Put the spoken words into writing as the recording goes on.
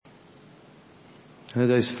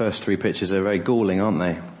Those first three pictures are very galling, aren't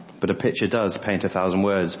they? But a picture does paint 1,000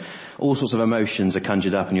 words. All sorts of emotions are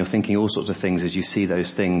conjured up, and you're thinking all sorts of things as you see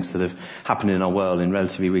those things that have happened in our world in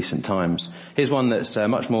relatively recent times. Here's one that's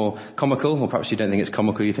much more comical, or perhaps you don't think it's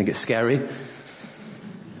comical, you think it's scary.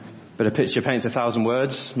 But a picture paints 1,000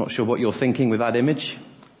 words. Not sure what you're thinking with that image,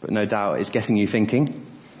 but no doubt it's getting you thinking.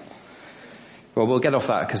 Well, we'll get off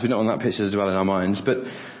that because we don't want that picture to dwell in our minds. But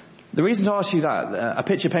the reason to ask you that, a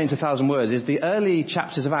picture paints 1,000 words, is the early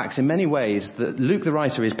chapters of Acts, in many ways, that Luke the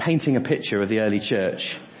writer is painting a picture of the early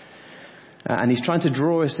church. And he's trying to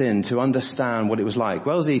draw us in to understand what it was like.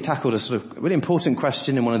 Wellesley tackled a sort of really important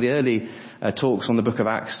question in one of the early talks on the book of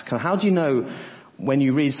Acts. How do you know when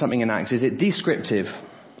you read something in Acts? Is it descriptive,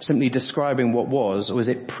 simply describing what was, or is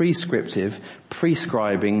it prescriptive,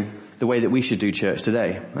 prescribing the way that we should do church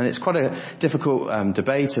today? And it's quite a difficult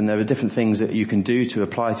debate, and there are different things that you can do to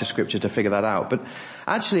apply to Scripture to figure that out. But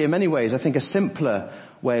actually, in many ways, I think a simpler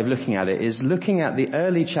way of looking at it is looking at the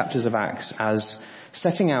early chapters of Acts as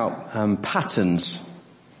setting out patterns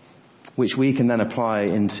which we can then apply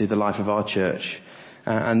into the life of our church.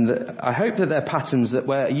 And I hope that they're patterns that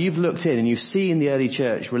where you've looked in and you've seen the early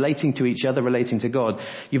church relating to each other, relating to God,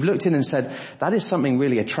 you've looked in and said, that is something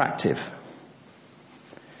really attractive.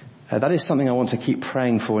 That is something I want to keep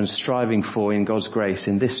praying for and striving for in God's grace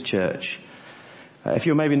in this church. If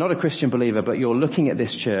you're maybe not a Christian believer, but you're looking at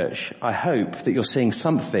this church, I hope that you're seeing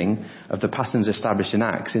something of the patterns established in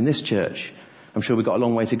Acts in this church. I'm sure we've got a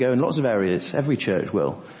long way to go in lots of areas. Every church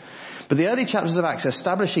will. But the early chapters of Acts are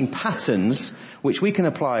establishing patterns which we can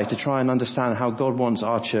apply to try and understand how God wants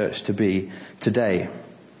our church to be today.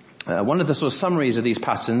 One of the sort of summaries of these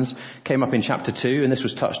patterns came up in chapter 2, and this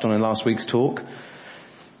was touched on in last week's talk.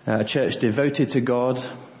 A church devoted to God,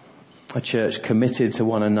 a church committed to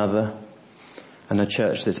one another, and a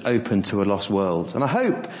church that's open to a lost world. And I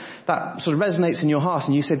hope that sort of resonates in your heart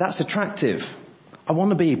and you say, that's attractive. I want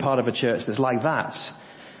to be part of a church that's like that.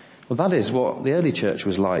 Well, that is what the early church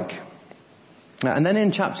was like. And then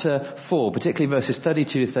in chapter 4, particularly verses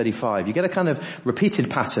 32 to 35, you get a kind of repeated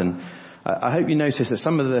pattern. I hope you notice that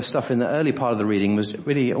some of the stuff in the early part of the reading was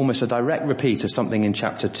really almost a direct repeat of something in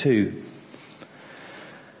chapter 2.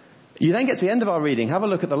 You then get to the end of our reading. Have a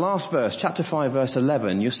look at the last verse, chapter 5, verse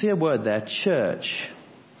 11. You'll see a word there, church.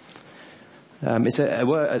 It's a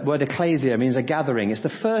word ecclesia, means a gathering. It's the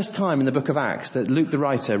first time in the book of Acts that Luke the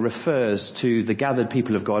writer refers to the gathered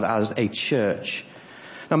people of God as a church.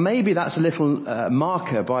 Now maybe that's a little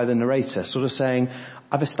marker by the narrator, sort of saying,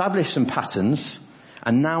 I've established some patterns,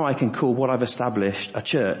 and now I can call what I've established a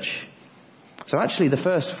church. So actually the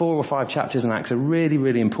first 4 or 5 chapters in Acts are really,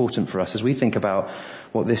 really important for us as we think about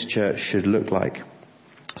what this church should look like.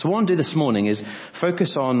 So what I want to do this morning is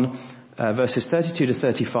focus on verses 32 to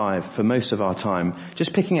 35 for most of our time,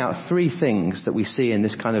 just picking out 3 things that we see in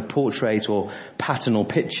this kind of portrait or pattern or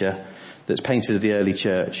picture that's painted of the early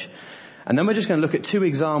church. And then we're just going to look at 2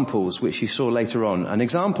 examples which you saw later on. An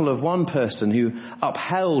example of one person who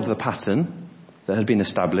upheld the pattern that had been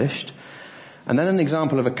established, and then an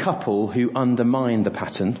example of a couple who undermined the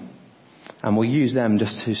pattern. And we'll use them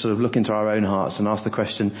just to sort of look into our own hearts and ask the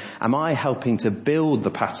question, am I helping to build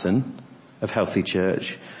the pattern of healthy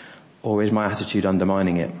church, or is my attitude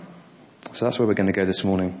undermining it? So that's where we're going to go this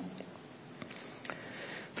morning.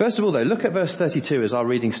 First of all, though, look at verse 32 as our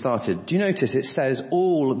reading started. Do you notice it says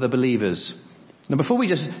all the believers? Now, before we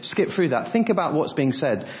just skip through that, think about what's being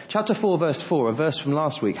said. Chapter 4, verse 4, a verse from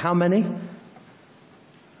last week. How many?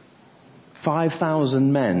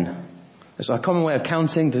 5,000 men. It's a common way of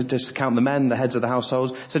counting, to just count the men, the heads of the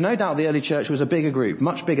households. So no doubt the early church was a bigger group,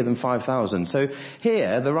 much bigger than 5,000. So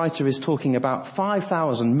here the writer is talking about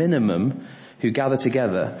 5,000 minimum who gather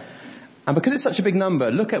together. And because it's such a big number,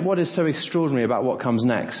 look at what is so extraordinary about what comes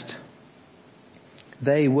next.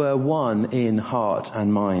 They were one in heart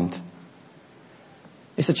and mind.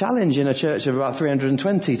 It's a challenge in a church of about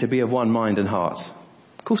 320 to be of one mind and heart.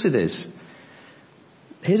 Of course it is.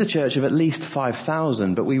 Here's a church of at least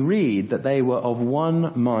 5,000, but we read that they were of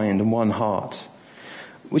one mind and one heart,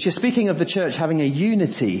 which is speaking of the church having a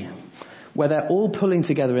unity where they're all pulling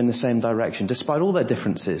together in the same direction, despite all their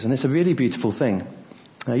differences. And it's a really beautiful thing.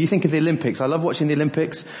 You think of the Olympics. I love watching the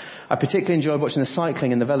Olympics. I particularly enjoy watching the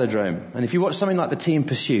cycling in the velodrome. And if you watch something like the team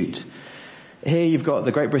pursuit, here you've got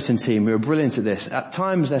the Great Britain team who are brilliant at this. At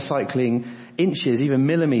times they're cycling inches, even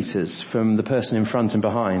millimetres from the person in front and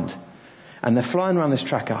behind. And they're flying around this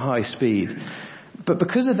track at high speed. But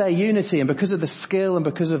because of their unity and because of the skill and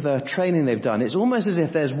because of the training they've done, it's almost as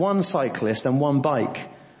if there's one cyclist and one bike,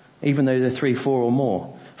 even though there are 3, 4 or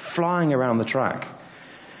more, flying around the track.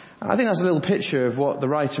 I think that's a little picture of what the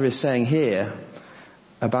writer is saying here.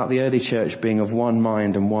 about the early church being of one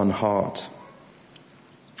mind and one heart.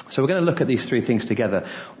 So we're going to look at these three things together.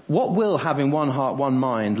 What will having one heart, one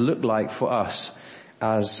mind look like for us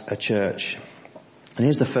as a church? And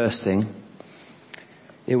here's the first thing.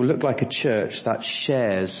 It will look like a church that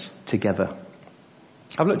shares together.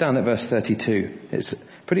 I've looked down at verse 32. It's a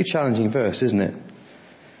pretty challenging verse, isn't it?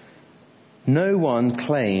 No one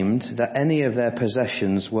claimed that any of their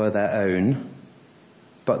possessions were their own,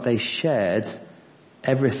 but they shared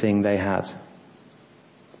everything they had.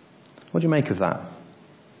 What do you make of that?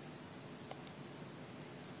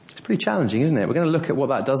 It's pretty challenging, isn't it? We're going to look at what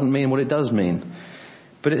that doesn't mean and what it does mean.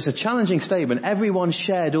 But it's a challenging statement. Everyone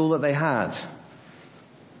shared all that they had.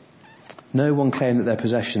 No one claimed that their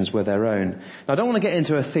possessions were their own. Now, I don't want to get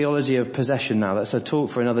into a theology of possession now. That's a talk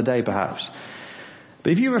for another day, perhaps.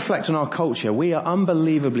 But if you reflect on our culture, we are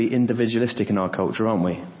unbelievably individualistic in our culture, aren't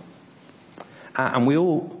we? And we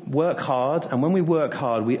all work hard, and when we work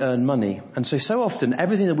hard, we earn money. And so often,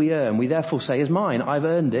 everything that we earn, we therefore say is mine. I've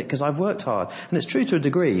earned it because I've worked hard. And it's true to a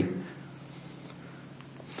degree.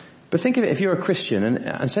 But think of it, if you're a Christian,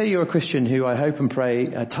 and say you're a Christian who, I hope and pray,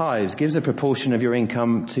 tithes, gives a proportion of your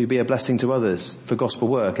income to be a blessing to others for gospel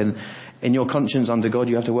work, and in your conscience under God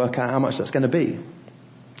you have to work out how much that's going to be.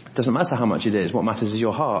 It doesn't matter how much it is, what matters is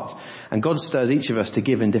your heart. And God stirs each of us to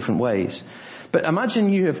give in different ways. But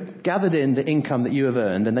imagine you have gathered in the income that you have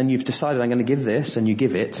earned, and then you've decided I'm going to give this, and you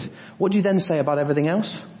give it. What do you then say about everything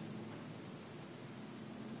else?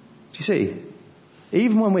 Do you see?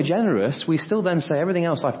 Even when we're generous, we still then say everything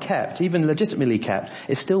else I've kept, even legitimately kept,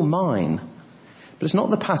 is still mine. But it's not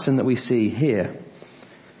the pattern that we see here.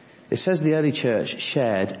 It says the early church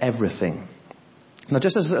shared everything. Now,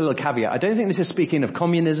 just as a little caveat, I don't think this is speaking of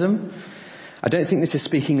communism. I don't think this is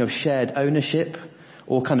speaking of shared ownership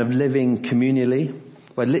or kind of living communally,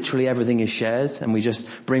 where literally everything is shared and we just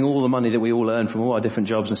bring all the money that we all earn from all our different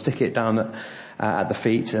jobs and stick it down at the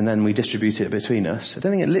feet and then we distribute it between us. I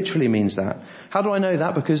don't think it literally means that. How do I know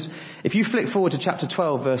that? Because if you flick forward to chapter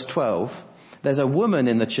 12, verse 12, there's a woman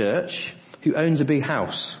in the church who owns a big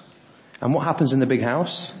house. And what happens in the big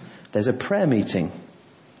house? There's a prayer meeting.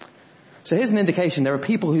 So here's an indication there are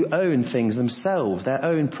people who own things themselves, their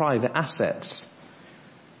own private assets.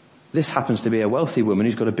 This happens to be a wealthy woman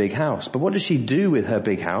who's got a big house. But what does she do with her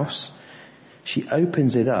big house? She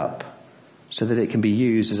opens it up so that it can be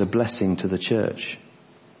used as a blessing to the church.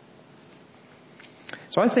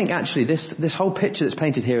 So I think actually this whole picture that's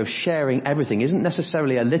painted here of sharing everything isn't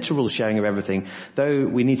necessarily a literal sharing of everything, though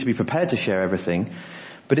we need to be prepared to share everything.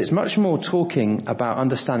 But it's much more talking about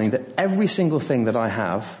understanding that every single thing that I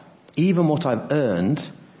have, even what I've earned,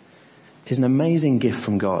 is an amazing gift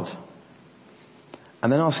from God.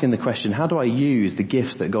 And then asking the question, how do I use the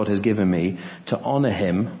gifts that God has given me to honour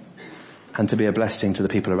Him and to be a blessing to the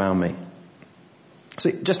people around me? So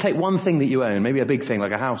just take one thing that you own, maybe a big thing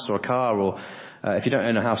like a house or a car, or if you don't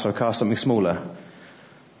own a house or a car, something smaller.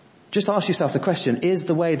 Just ask yourself the question, is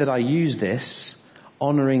the way that I use this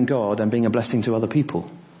honouring God and being a blessing to other people?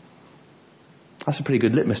 That's a pretty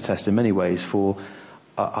good litmus test in many ways for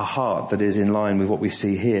a heart that is in line with what we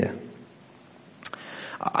see here.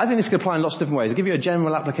 I think this could apply in lots of different ways. I'll give you a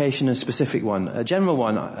general application and a specific one. A general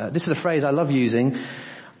one, this is a phrase I love using.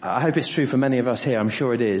 I hope it's true for many of us here. I'm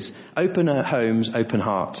sure it is. Open homes, open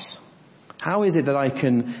hearts. How is it that I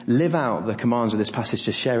can live out the commands of this passage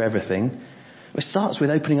to share everything? It starts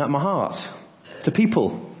with opening up my heart to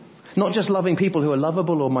people. Not just loving people who are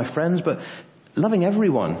lovable or my friends, but loving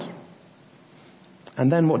everyone.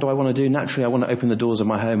 And then what do I want to do? Naturally, I want to open the doors of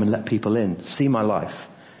my home and let people in, see my life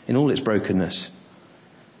in all its brokenness.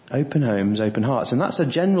 Open homes, open hearts. And that's a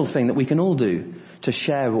general thing that we can all do to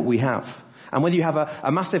share what we have. And whether you have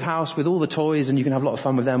a massive house with all the toys and you can have a lot of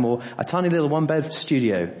fun with them, or a tiny little one-bed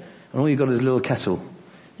studio and all you've got is a little kettle,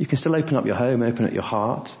 you can still open up your home, open up your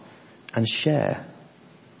heart and share.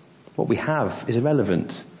 What we have is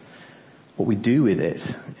irrelevant. What we do with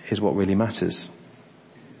it is what really matters.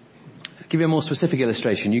 I'll give you a more specific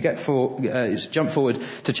illustration. You jump forward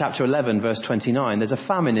to chapter 11, verse 29. There's a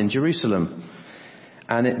famine in Jerusalem.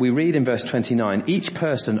 And we read in verse 29, each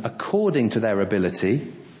person according to their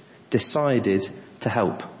ability decided to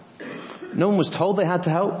help. No one was told they had to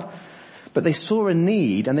help, but they saw a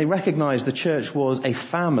need and they recognized the church was a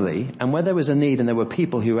family, and where there was a need and there were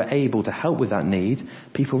people who were able to help with that need,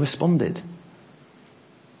 people responded.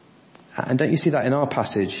 And don't you see that in our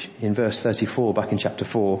passage in verse 34 back in chapter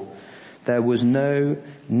 4? There was no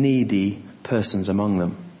needy persons among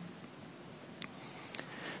them.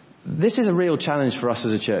 This is a real challenge for us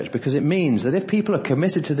as a church, because it means that if people are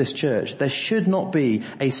committed to this church, there should not be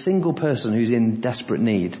a single person who's in desperate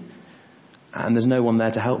need and there's no one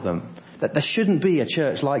there to help them. That there shouldn't be a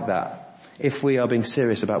church like that if we are being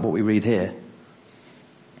serious about what we read here.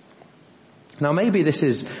 Now maybe this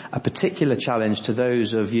is a particular challenge to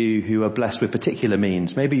those of you who are blessed with particular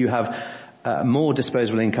means. Maybe you have more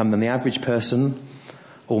disposable income than the average person,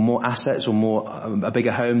 or more assets, or a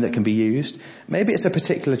bigger home that can be used. Maybe it's a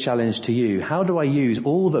particular challenge to you. How do I use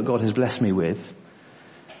all that God has blessed me with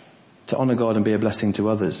to honour God and be a blessing to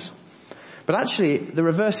others? But actually, the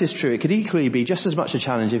reverse is true. It could equally be just as much a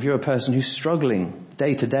challenge if you're a person who's struggling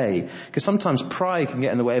day to day, because sometimes pride can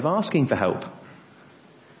get in the way of asking for help.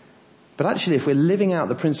 But actually, if we're living out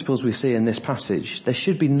the principles we see in this passage, there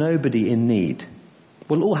should be nobody in need.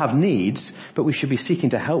 We'll all have needs, but we should be seeking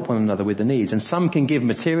to help one another with the needs. And some can give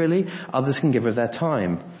materially, others can give of their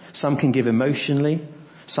time. Some can give emotionally,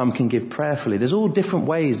 some can give prayerfully. There's all different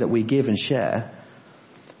ways that we give and share.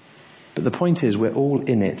 But the point is, we're all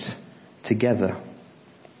in it together.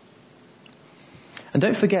 And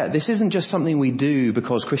don't forget, this isn't just something we do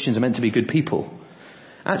because Christians are meant to be good people.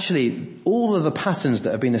 Actually, all of the patterns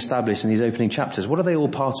that have been established in these opening chapters, what are they all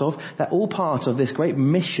part of? They're all part of this great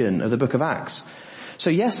mission of the book of Acts. So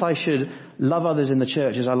yes, I should love others in the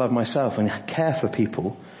church as I love myself and care for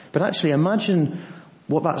people. But actually, imagine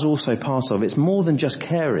what that's also part of. It's more than just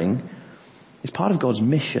caring. It's part of God's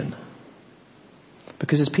mission.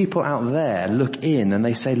 Because as people out there look in and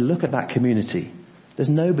they say, look at that community. There's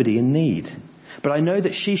nobody in need. But I know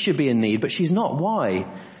that she should be in need, but she's not.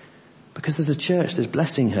 Why? Because there's a church that's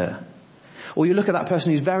blessing her. Or you look at that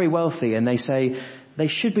person who's very wealthy and they say they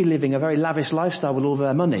should be living a very lavish lifestyle with all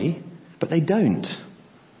their money, but they don't.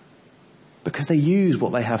 Because they use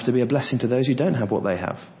what they have to be a blessing to those who don't have what they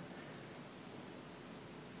have.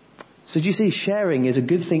 So do you see, sharing is a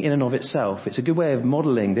good thing in and of itself. It's a good way of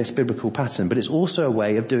modelling this biblical pattern, but it's also a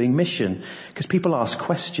way of doing mission, because people ask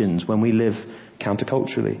questions when we live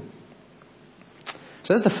counterculturally.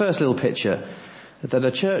 So there's the first little picture, that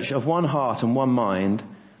a church of one heart and one mind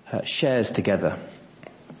shares together.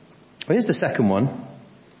 Well, here's the second one.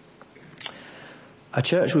 A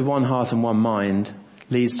church with one heart and one mind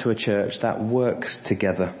leads to a church that works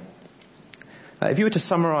together. If you were to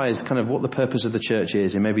summarize kind of what the purpose of the church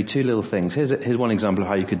is in maybe two little things, here's one example of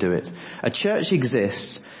how you could do it. A church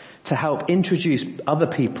exists to help introduce other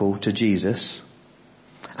people to Jesus,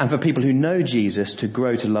 and for people who know Jesus to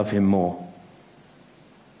grow to love him more.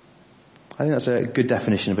 I think that's a good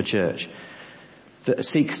definition of a church that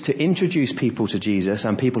seeks to introduce people to Jesus,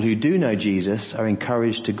 and people who do know Jesus are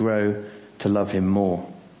encouraged to grow to love him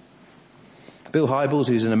more. Bill Hybels,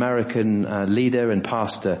 who's an American leader and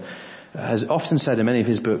pastor, has often said in many of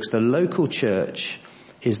his books, the local church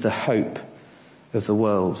is the hope of the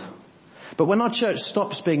world. But when our church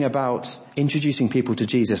stops being about introducing people to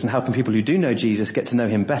Jesus and helping people who do know Jesus get to know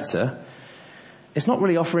him better, it's not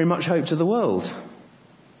really offering much hope to the world.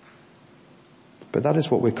 But that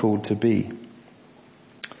is what we're called to be.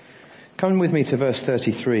 Come with me to verse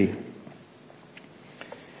 33.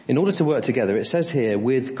 In order to work together, it says here,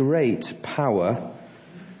 with great power,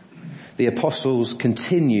 the apostles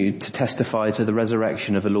continued to testify to the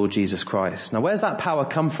resurrection of the Lord Jesus Christ. Now, where's that power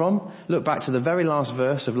come from? Look back to the very last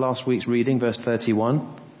verse of last week's reading, verse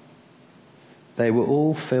 31. They were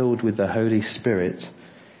all filled with the Holy Spirit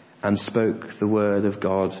and spoke the word of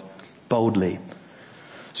God boldly.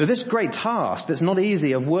 So this great task that's not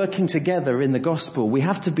easy of working together in the gospel, we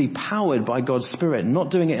have to be powered by God's Spirit, not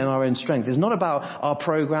doing it in our own strength. It's not about our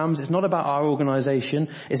programs. It's not about our organization.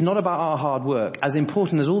 It's not about our hard work. As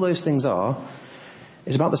important as all those things are,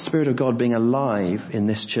 it's about the Spirit of God being alive in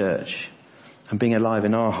this church and being alive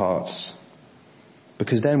in our hearts.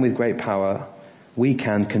 Because then with great power, we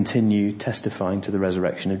can continue testifying to the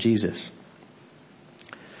resurrection of Jesus.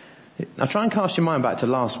 Now try and cast your mind back to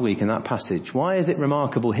last week in that passage. Why is it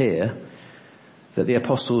remarkable here that the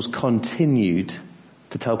apostles continued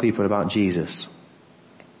to tell people about Jesus?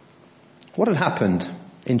 What had happened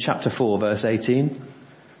in chapter 4, verse 18?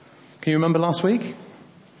 Can you remember last week?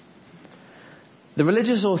 The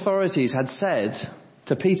religious authorities had said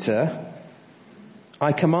to Peter,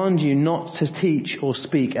 I command you not to teach or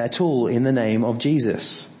speak at all in the name of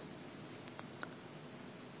Jesus.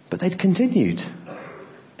 But they'd continued.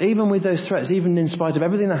 Even with those threats, even in spite of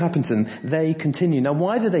everything that happened to them, they continue. Now,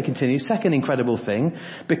 why did they continue? Second incredible thing,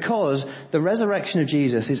 because the resurrection of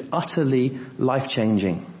Jesus is utterly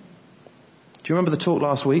life-changing. Do you remember the talk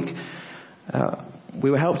last week? We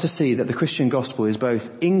were helped to see that the Christian gospel is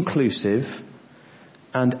both inclusive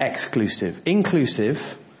and exclusive.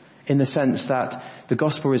 Inclusive in the sense that the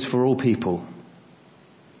gospel is for all people.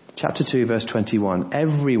 Chapter 2, verse 21.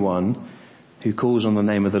 Everyone who calls on the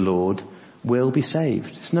name of the Lord will be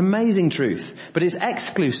saved. It's an amazing truth. But it's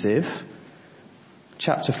exclusive,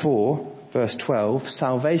 chapter 4, verse 12,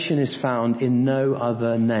 salvation is found in no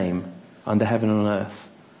other name under heaven and on earth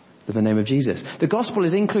than the name of Jesus. The gospel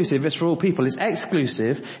is inclusive, it's for all people, it's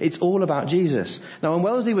exclusive, it's all about Jesus. Now when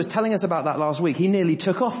Wellesley was telling us about that last week, he nearly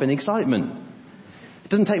took off in excitement. It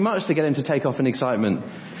doesn't take much to get him to take off in excitement.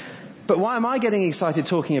 But why am I getting excited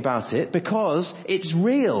talking about it? Because it's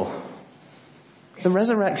real. The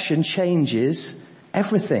resurrection changes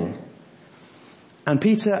everything. And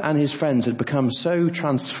Peter and his friends had become so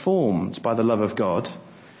transformed by the love of God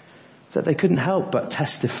that they couldn't help but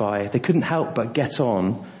testify. They couldn't help but get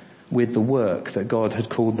on with the work that God had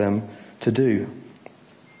called them to do.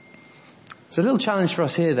 It's a little challenge for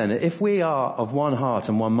us here then. If we are of one heart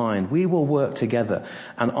and one mind, we will work together,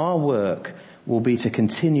 and our work will be to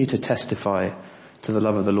continue to testify to the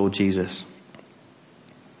love of the Lord Jesus.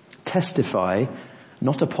 Testify,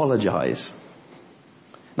 not apologize.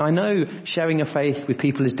 Now I know sharing your faith with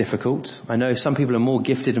people is difficult. I know some people are more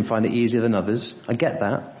gifted and find it easier than others. I get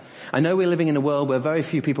that. I know we're living in a world where very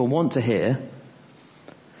few people want to hear.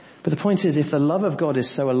 But the point is, if the love of God is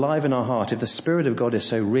so alive in our heart, if the Spirit of God is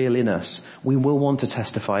so real in us, we will want to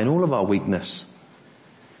testify in all of our weakness.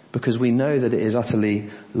 Because we know that it is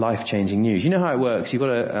utterly life-changing news. You know how it works. You've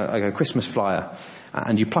got a Christmas flyer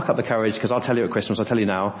and you pluck up the courage, because I'll tell you at Christmas, I'll tell you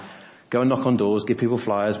now, go and knock on doors, give people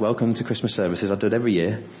flyers, welcome to Christmas services. I do it every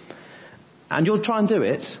year. And you'll try and do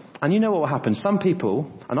it, and you know what will happen. Some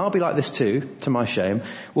people, and I'll be like this too, to my shame,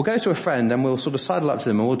 we'll go to a friend and we'll sort of sidle up to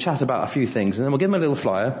them and we'll chat about a few things, and then we'll give them a little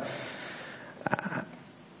flyer.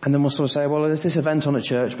 And then we'll sort of say, well, there's this event on at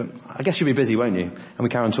church, but I guess you'll be busy, won't you? And we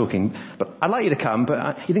carry on talking. But I'd like you to come,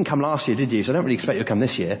 but you didn't come last year, did you? So I don't really expect you to come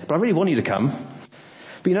this year. But I really want you to come.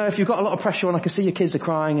 But you know, if you've got a lot of pressure on, I can see your kids are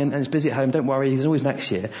crying and it's busy at home, don't worry, there's always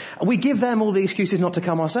next year. And we give them all the excuses not to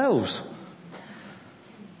come ourselves.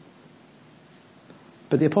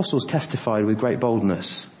 But the apostles testified with great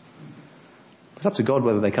boldness. It's up to God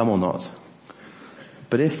whether they come or not.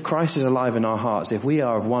 But if Christ is alive in our hearts, if we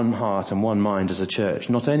are of one heart and one mind as a church,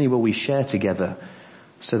 not only will we share together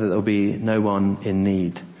so that there will be no one in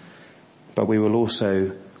need, but we will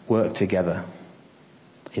also work together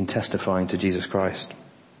in testifying to Jesus Christ.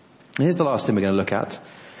 And here's the last thing we're going to look at.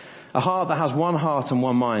 A heart that has one heart and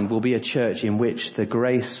one mind will be a church in which the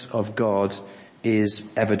grace of God is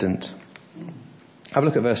evident. Have a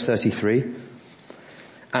look at verse 33.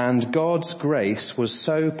 And God's grace was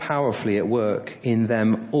so powerfully at work in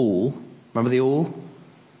them all. Remember the all?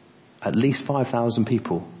 At least 5,000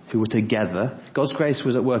 people who were together. God's grace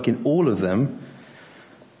was at work in all of them,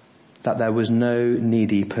 that there was no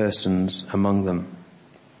needy persons among them.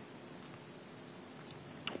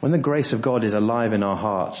 When the grace of God is alive in our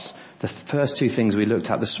hearts, the first two things we looked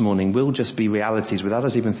at this morning will just be realities without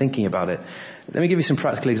us even thinking about it. Let me give you some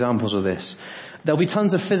practical examples of this. There'll be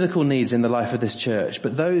tons of physical needs in the life of this church,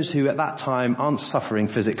 but those who at that time aren't suffering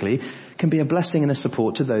physically can be a blessing and a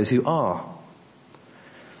support to those who are.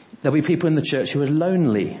 There'll be people in the church who are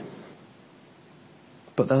lonely,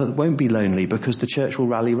 but they won't be lonely because the church will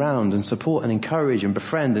rally round and support and encourage and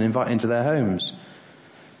befriend and invite into their homes.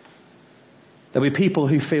 There'll be people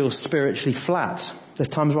who feel spiritually flat. There's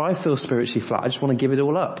times where I feel spiritually flat. I just want to give it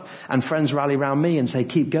all up. And friends rally around me and say,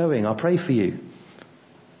 keep going, I'll pray for you.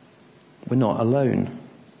 We're not alone.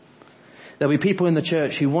 There'll be people in the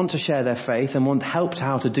church who want to share their faith and want help to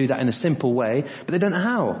how to do that in a simple way, but they don't know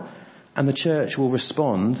how. And the church will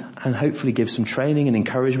respond and hopefully give some training and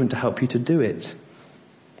encouragement to help you to do it.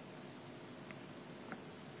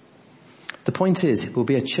 The point is, it will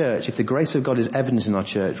be a church, if the grace of God is evident in our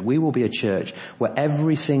church, we will be a church where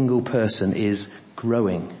every single person is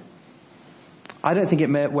growing. I don't think it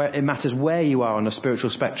matters where you are on a spiritual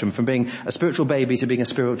spectrum, from being a spiritual baby to being a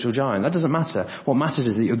spiritual giant. That doesn't matter. What matters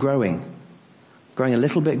is that you're growing. Growing a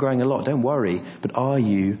little bit, growing a lot, don't worry. But are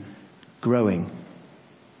you growing?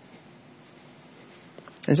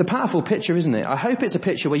 It's a powerful picture, isn't it? I hope it's a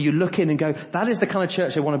picture where you look in and go, that is the kind of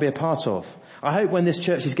church I want to be a part of. I hope when this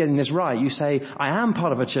church is getting this right, you say, I am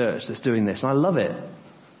part of a church that's doing this, and I love it.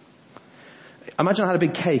 Imagine I had a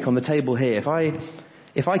big cake on the table here.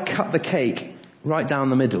 If I cut the cake right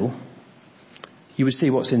down the middle, you would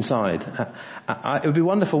see what's inside. It would be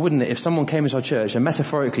wonderful, wouldn't it, if someone came into our church and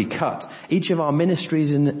metaphorically cut each of our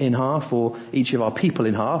ministries in half, or each of our people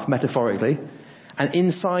in half, metaphorically, and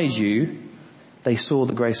inside you, they saw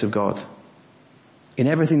the grace of God in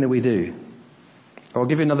everything that we do. I'll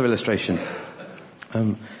give you another illustration.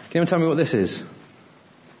 Can anyone tell me what this is?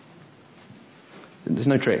 There's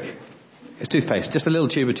no trick. It's toothpaste, just a little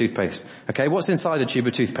tube of toothpaste. Okay, what's inside a tube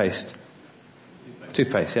of toothpaste?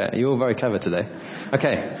 Toothpaste, yeah. You're all very clever today.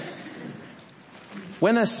 Okay.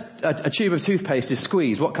 When a tube of toothpaste is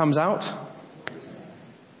squeezed, what comes out?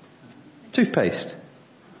 Toothpaste.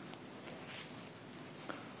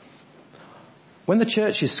 When the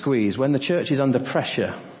church is squeezed, when the church is under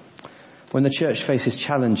pressure, when the church faces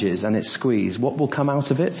challenges and it's squeezed, what will come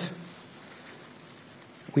out of it?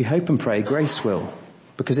 We hope and pray grace will.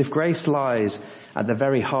 Because if grace lies at the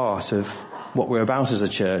very heart of what we're about as a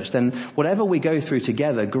church, then whatever we go through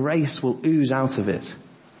together, grace will ooze out of it.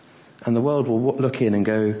 And the world will look in and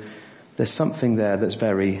go, there's something there that's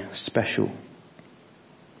very special.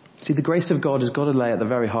 See, the grace of God has got to lay at the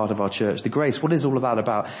very heart of our church. The grace, what is all that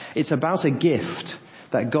about? It's about a gift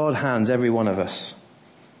that God hands every one of us,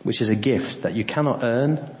 which is a gift that you cannot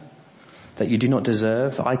earn, that you do not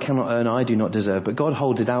deserve. I cannot earn, I do not deserve, but God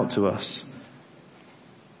holds it out to us.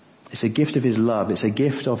 It's a gift of his love. It's a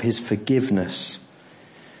gift of his forgiveness.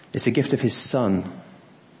 It's a gift of his Son.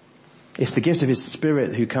 It's the gift of his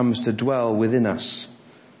Spirit who comes to dwell within us.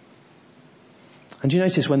 And you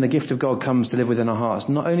notice when the gift of God comes to live within our hearts,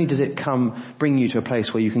 not only does it bring you to a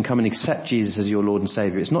place where you can come and accept Jesus as your Lord and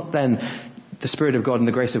Saviour. It's not then the Spirit of God and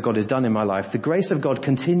the grace of God is done in my life. The grace of God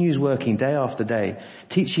continues working day after day,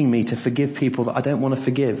 teaching me to forgive people that I don't want to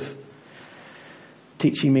forgive.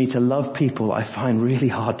 Teaching me to love people that I find really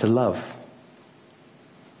hard to love.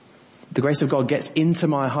 The grace of God gets into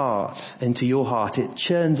my heart, into your heart. It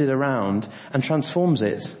churns it around and transforms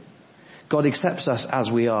it. God accepts us as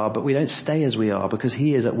we are, but we don't stay as we are because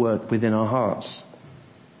he is at work within our hearts.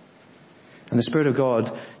 And the Spirit of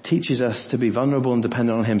God teaches us to be vulnerable and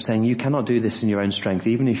dependent on him, saying, you cannot do this in your own strength,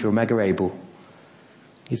 even if you're mega able.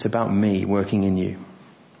 It's about me working in you.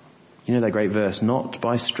 You know that great verse, not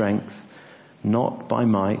by strength, not by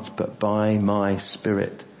might, but by my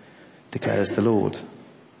Spirit, declares the Lord.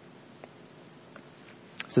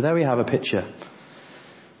 So there we have a picture.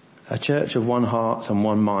 A church of one heart and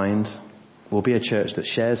one mind will be a church that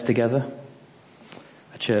shares together,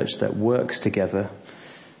 a church that works together,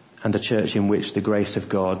 and a church in which the grace of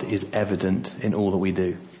God is evident in all that we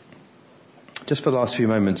do. Just for the last few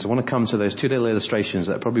moments, I want to come to those two little illustrations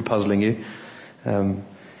that are probably puzzling you.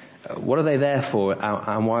 What are they there for,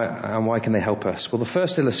 and why can they help us? Well, the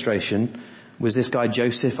first illustration was this guy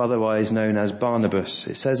Joseph, otherwise known as Barnabas.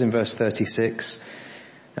 It says in verse 36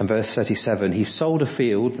 and verse 37, he sold a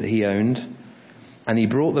field that he owned, and he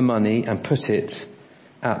brought the money and put it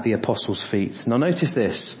at the apostles' feet. Now notice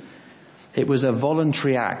this. It was a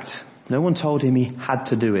voluntary act. No one told him he had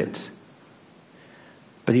to do it.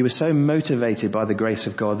 But he was so motivated by the grace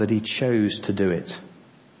of God that he chose to do it.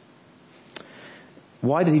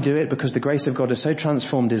 Why did he do it? Because the grace of God has so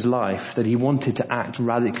transformed his life that he wanted to act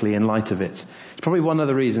radically in light of it. It's probably one of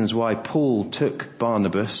the reasons why Paul took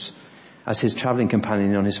Barnabas as his travelling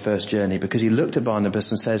companion on his first journey, because he looked at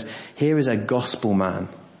Barnabas and says, here is a gospel man.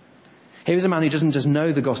 Here is a man who doesn't just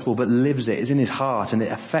know the gospel but lives it. It's in his heart and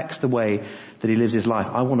it affects the way that he lives his life.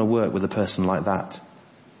 I want to work with a person like that.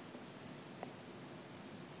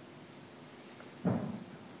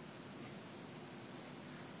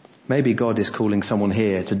 Maybe God is calling someone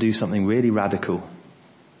here to do something really radical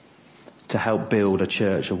to help build a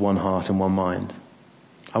church of one heart and one mind.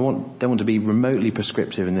 Don't want to be remotely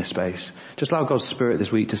prescriptive in this space. Just allow God's Spirit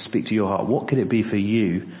this week to speak to your heart. What could it be for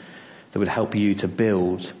you that would help you to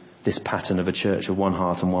build this pattern of a church of one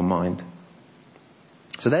heart and one mind?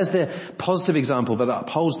 So there's the positive example that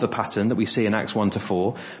upholds the pattern that we see in Acts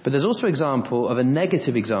 1-4. But there's also an example of a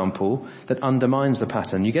negative example that undermines the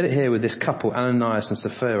pattern. You get it here with this couple, Ananias and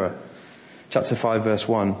Sapphira. Chapter 5, verse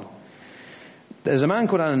 1. There's a man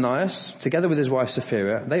called Ananias, together with his wife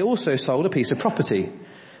Sapphira. They also sold a piece of property.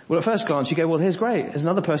 Well, at first glance, you go, well, here's great. There's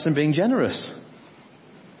another person being generous.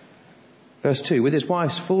 Verse 2, with his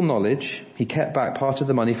wife's full knowledge, he kept back part of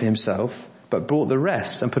the money for himself, but brought the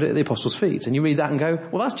rest and put it at the apostles' feet. And you read that and go,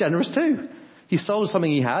 well, that's generous too. He sold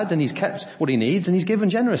something he had and he's kept what he needs and he's given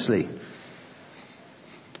generously.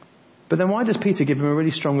 But then why does Peter give him a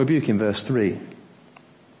really strong rebuke in verse 3?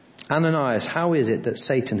 Ananias, how is it that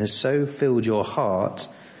Satan has so filled your heart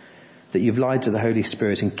that you've lied to the Holy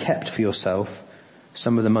Spirit and kept for yourself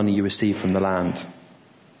some of the money you received from the land?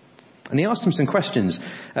 And he asked him some questions.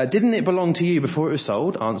 Didn't it belong to you before it was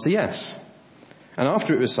sold? Answer, yes. And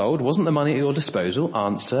after it was sold, wasn't the money at your disposal?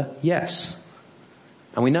 Answer, yes.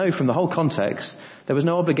 And we know from the whole context, there was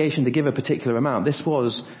no obligation to give a particular amount. This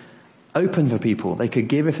was open for people. They could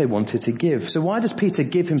give if they wanted to give. So why does Peter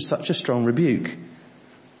give him such a strong rebuke?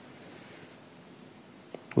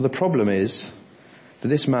 Well, the problem is that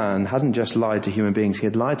this man hadn't just lied to human beings, he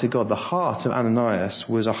had lied to God. The heart of Ananias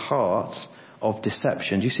was a heart of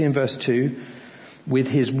deception. Do you see in verse 2? With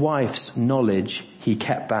his wife's knowledge, he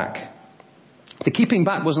kept back. The keeping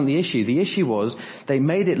back wasn't the issue. The issue was they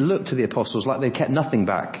made it look to the apostles like they kept nothing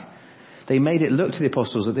back. They made it look to the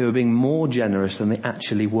apostles that they were being more generous than they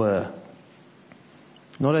actually were.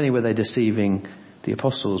 Not only were they deceiving the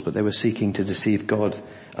apostles, but they were seeking to deceive God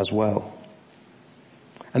as well.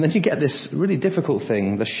 And then you get this really difficult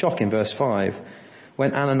thing, the shock in verse 5.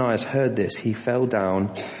 When Ananias heard this, he fell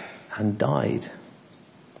down and died.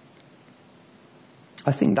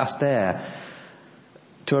 I think that's there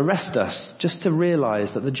to arrest us, just to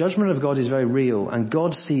realize that the judgment of God is very real and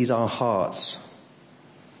God sees our hearts.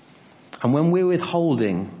 And when we're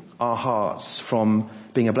withholding our hearts from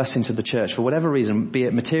being a blessing to the church for whatever reason, be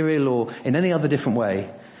it material or in any other different way,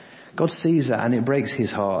 God sees that and it breaks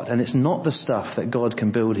his heart. And it's not the stuff that God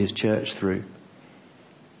can build his church through.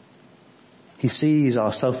 He sees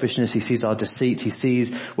our selfishness, he sees our deceit, he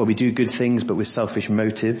sees where we do good things but with selfish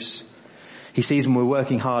motives. He sees when we're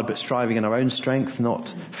working hard but striving in our own strength,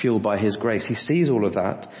 not fueled by his grace. He sees all of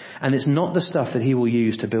that. And it's not the stuff that he will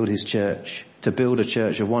use to build his church, to build a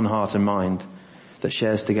church of one heart and mind that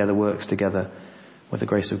shares together, works together, where the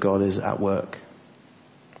grace of God is at work.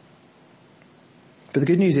 But the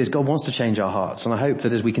good news is God wants to change our hearts. And I hope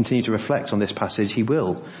that as we continue to reflect on this passage, he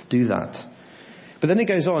will do that. But then it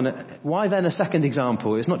goes on, why then a second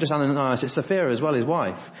example? It's not just Ananias, it's Sapphira as well, his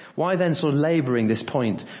wife. Why then sort of labouring this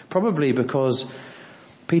point? Probably because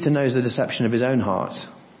Peter knows the deception of his own heart.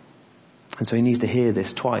 And so he needs to hear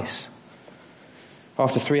this twice.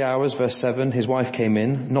 After 3 hours, verse 7, his wife came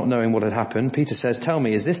in, not knowing what had happened. Peter says, tell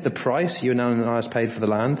me, is this the price you and Ananias paid for the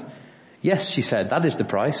land? Yes, she said, that is the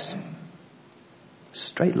price.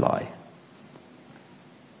 Straight lie.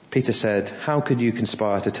 Peter said, how could you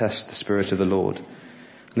conspire to test the Spirit of the Lord?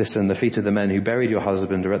 Listen, the feet of the men who buried your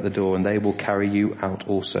husband are at the door, and they will carry you out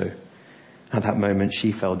also. At that moment,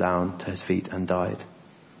 she fell down to his feet and died.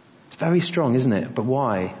 It's very strong, isn't it? But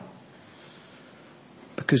why?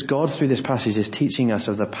 Because God, through this passage, is teaching us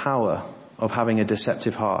of the power of having a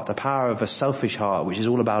deceptive heart, the power of a selfish heart, which is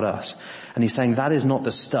all about us. And he's saying that is not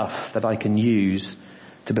the stuff that I can use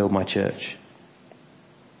to build my church.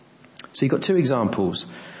 So you've got two examples.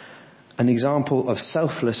 An example of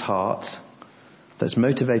selfless heart that's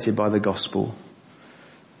motivated by the gospel,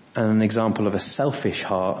 and an example of a selfish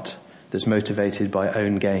heart that's motivated by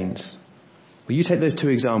own gains. Well, you take those two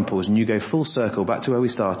examples and you go full circle back to where we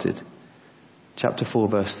started. Chapter 4,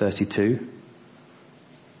 verse 32.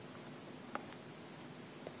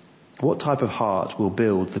 What type of heart will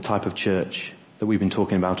build the type of church that we've been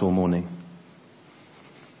talking about all morning?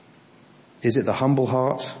 Is it the humble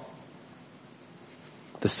heart?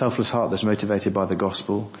 The selfless heart that's motivated by the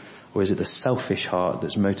gospel? Or is it the selfish heart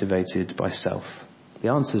that's motivated by self? The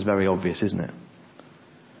answer is very obvious, isn't it?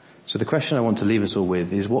 So the question I want to leave us all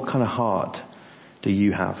with is, what kind of heart do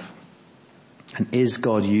you have? And is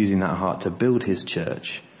God using that heart to build his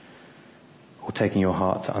church, or taking your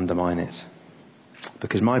heart to undermine it?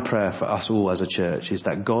 Because my prayer for us all as a church is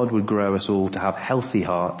that God would grow us all to have healthy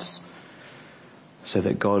hearts, so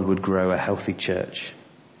that God would grow a healthy church.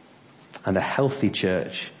 And a healthy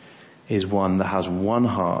church is one that has one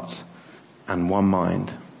heart and one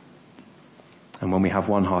mind. And when we have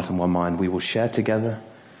one heart and one mind, we will share together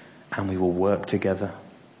and we will work together.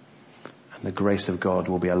 And the grace of God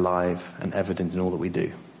will be alive and evident in all that we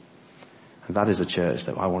do. And that is a church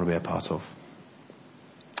that I want to be a part of.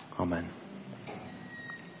 Amen.